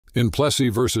In Plessy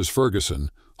versus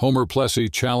Ferguson, Homer Plessy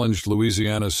challenged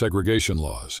Louisiana's segregation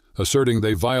laws, asserting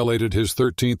they violated his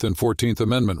 13th and 14th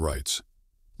Amendment rights.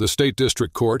 The state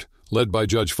district court, led by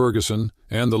Judge Ferguson,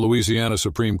 and the Louisiana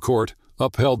Supreme Court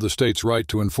upheld the state's right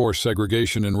to enforce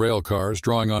segregation in railcars,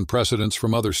 drawing on precedents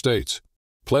from other states.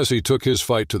 Plessy took his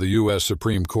fight to the U.S.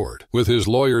 Supreme Court, with his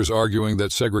lawyers arguing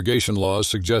that segregation laws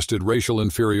suggested racial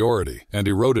inferiority and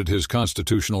eroded his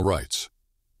constitutional rights.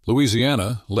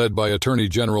 Louisiana, led by Attorney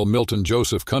General Milton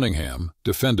Cunningham,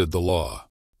 defended the law.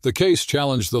 The case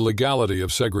challenged the legality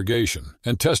of segregation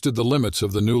and tested the limits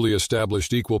of the newly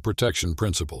established equal protection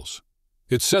principles.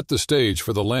 It set the stage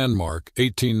for the landmark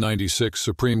 1896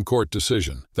 Supreme Court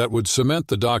decision that would cement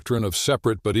the doctrine of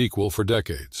separate but equal for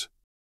decades.